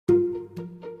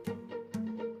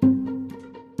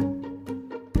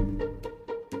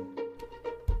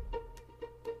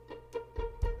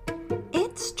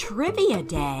Trivia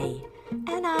Day,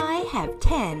 and I have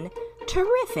 10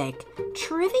 terrific,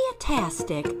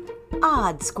 trivia-tastic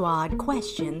Odd Squad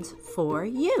questions for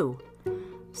you.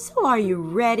 So are you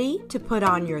ready to put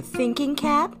on your thinking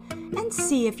cap and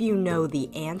see if you know the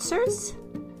answers?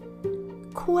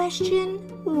 Question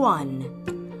 1.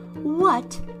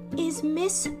 What is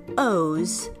Miss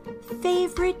O's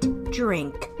favorite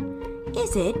drink?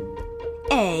 Is it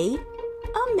A,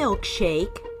 a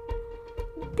milkshake,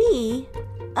 B,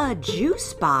 a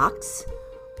juice box,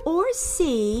 or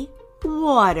C,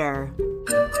 water?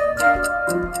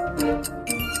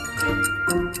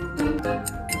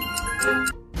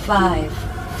 Five,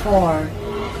 four,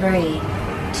 three,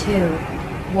 two,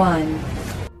 one.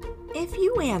 If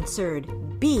you answered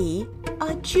B,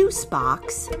 a juice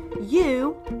box,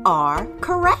 you are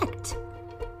correct.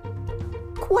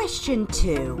 Question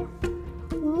 2.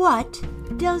 What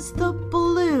does the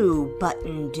blue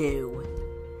button do?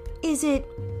 Is it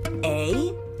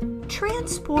A,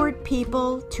 transport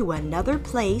people to another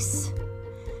place,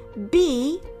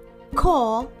 B,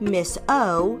 call Miss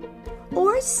O,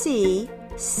 or C,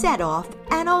 set off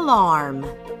an alarm?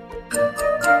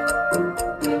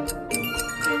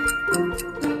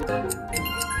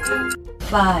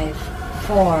 Five,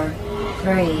 four,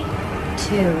 three,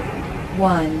 two,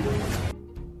 one.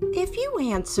 If you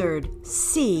answered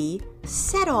C,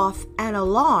 set off an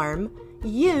alarm,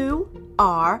 you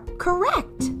are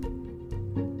correct.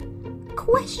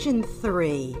 Question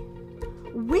 3.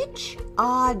 Which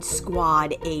Odd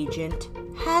Squad agent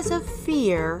has a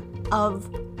fear of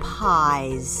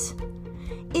pies?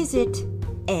 Is it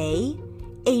A,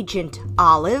 Agent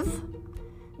Olive,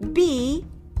 B,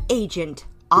 Agent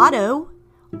Otto,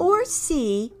 or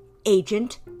C,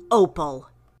 Agent Opal?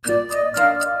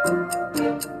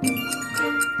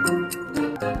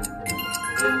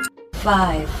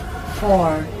 Five,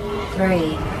 four,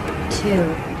 three, two,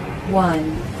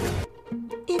 one.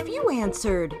 If you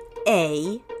answered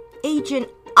A, Agent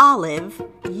Olive,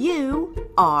 you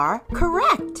are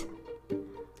correct.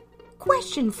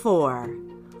 Question 4.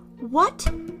 What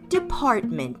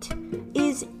department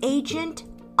is Agent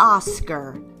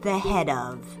Oscar the head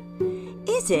of?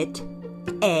 Is it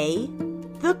A,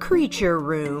 the creature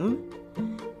room,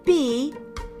 B,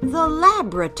 the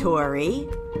laboratory,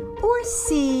 or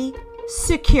C,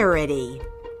 security?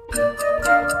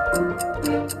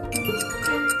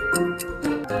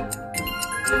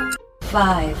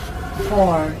 Five,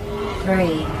 four,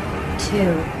 three,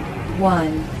 two,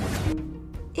 one.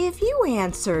 If you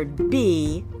answered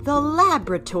B, the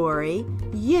laboratory,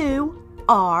 you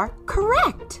are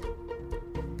correct.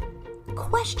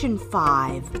 Question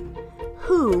 5.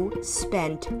 Who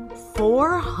spent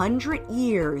 400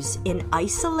 years in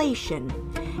isolation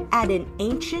at an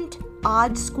ancient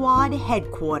Odd Squad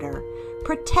headquarters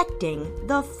protecting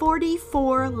the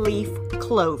 44-leaf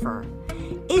clover?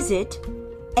 Is it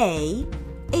A,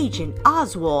 Agent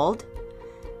Oswald,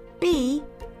 B,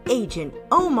 Agent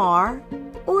Omar,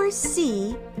 or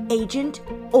C, Agent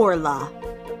Orla?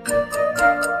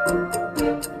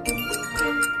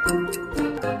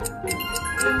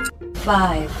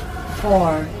 Five,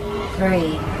 four,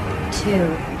 three, two,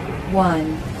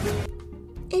 one.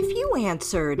 If you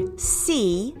answered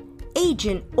C,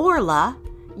 Agent Orla,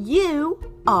 you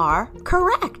are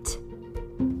correct.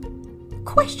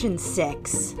 Question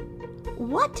 6.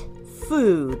 What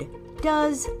food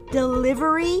does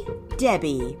Delivery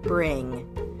Debbie bring?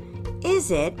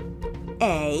 Is it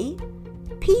A,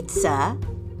 pizza,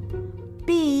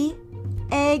 B,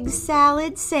 egg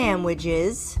salad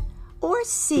sandwiches, or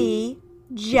C,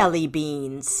 jelly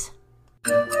beans?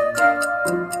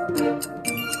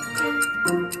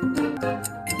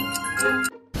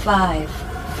 Five,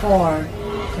 four,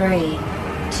 three,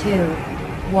 two,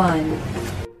 one.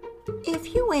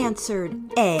 If you answered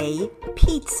A,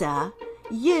 pizza,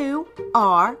 you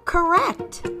are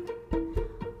correct.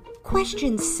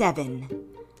 Question 7.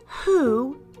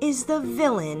 Who is the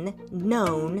villain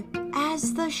known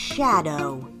as the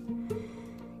Shadow?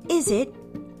 Is it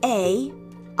A,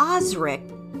 Osric,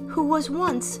 who was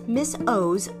once Miss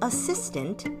O's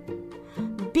assistant,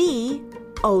 B,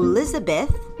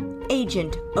 Elizabeth,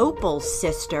 Agent Opal's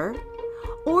sister,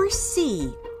 or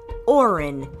C,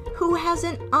 Orin, who has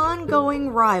an ongoing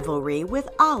rivalry with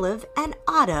Olive and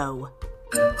Otto?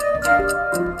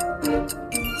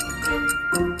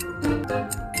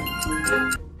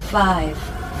 Five,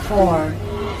 four,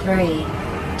 three,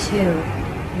 two,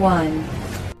 one.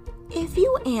 If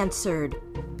you answered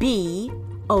B,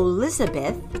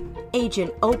 Elizabeth,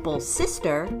 Agent Opal's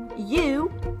sister,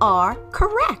 you are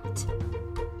correct.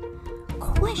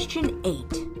 Question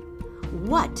 8.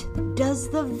 What does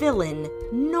the villain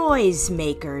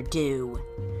Noisemaker do?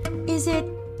 Is it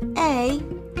A,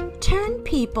 turn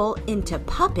people into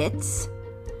puppets,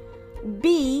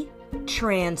 B,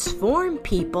 transform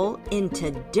people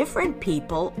into different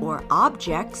people or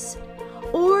objects,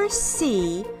 or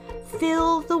C,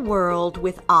 fill the world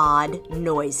with odd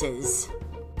noises?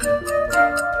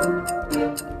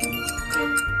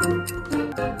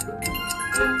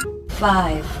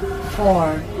 Five,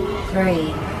 four,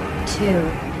 three, two,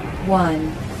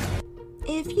 one.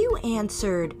 If you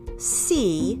answered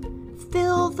C,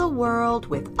 fill the world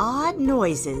with odd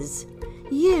noises,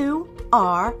 you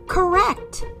are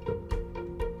correct.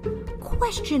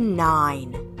 Question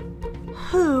 9.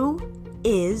 Who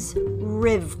is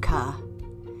Rivka?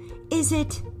 Is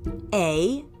it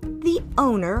A, the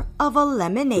owner of a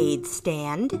lemonade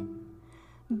stand,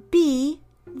 B,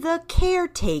 the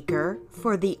caretaker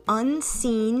for the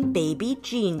unseen baby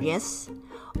genius,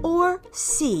 or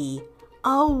C,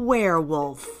 a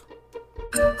werewolf?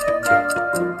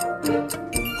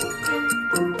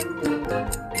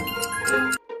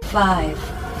 Five,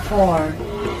 four,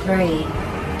 three,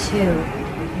 two,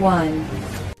 one.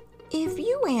 If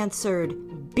you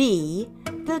answered B,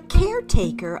 the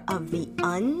caretaker of the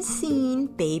unseen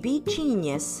baby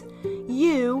genius,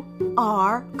 you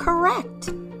are correct.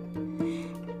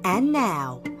 And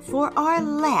now for our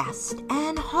last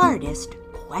and hardest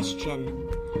question.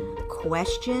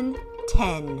 Question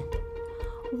 10.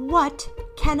 What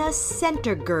can a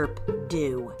centergirp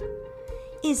do?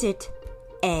 Is it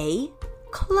A,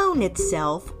 clone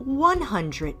itself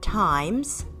 100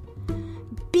 times,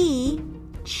 B,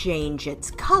 change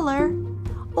its color,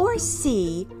 or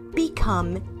C,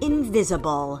 become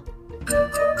invisible?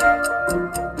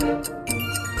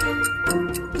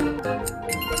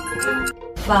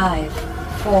 Five,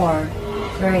 four,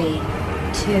 three,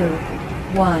 two,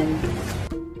 one.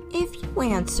 If you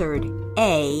answered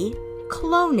A,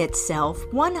 clone itself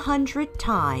 100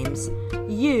 times,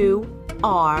 you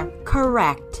are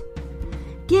correct.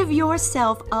 Give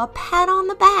yourself a pat on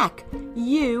the back.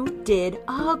 You did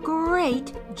a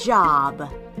great job.